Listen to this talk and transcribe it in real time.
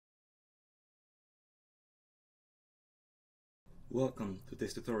Welcome to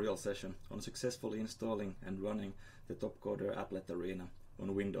this tutorial session on successfully installing and running the Topcoder Applet Arena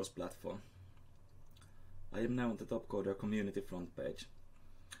on Windows platform. I am now on the Topcoder community front page.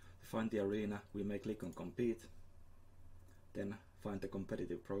 To find the arena, we may click on Compete, then find the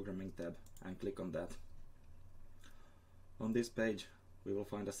Competitive Programming tab and click on that. On this page, we will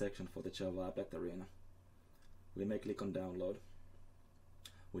find a section for the Java Applet Arena. We may click on Download,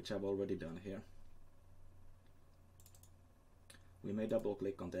 which I've already done here. We may double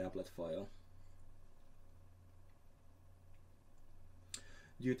click on the applet file.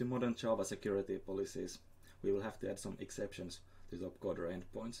 Due to modern Java security policies, we will have to add some exceptions to Topcoder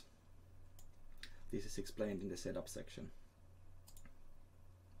endpoints. This is explained in the setup section.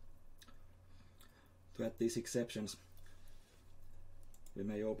 To add these exceptions, we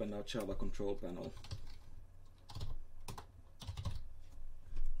may open our Java control panel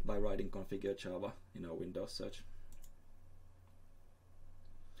by writing configure Java in our Windows search.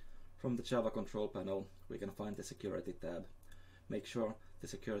 From the Java control panel, we can find the security tab. Make sure the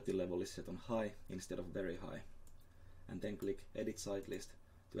security level is set on high instead of very high, and then click Edit Site List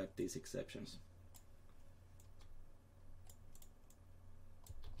to add these exceptions.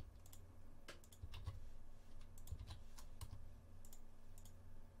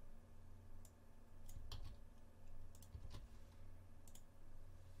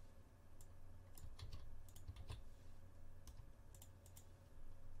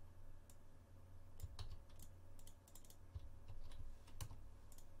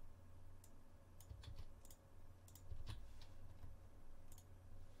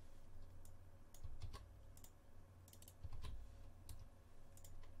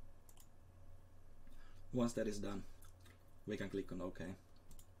 Once that is done, we can click on OK.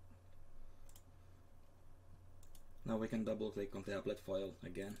 Now we can double click on the applet file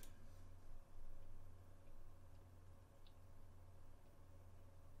again.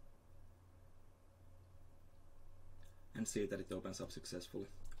 And see that it opens up successfully.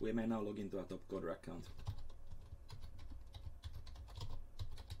 We may now log into our Topcoder account.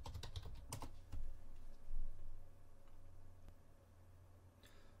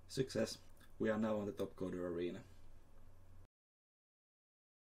 Success! We are now on the Topcoder arena.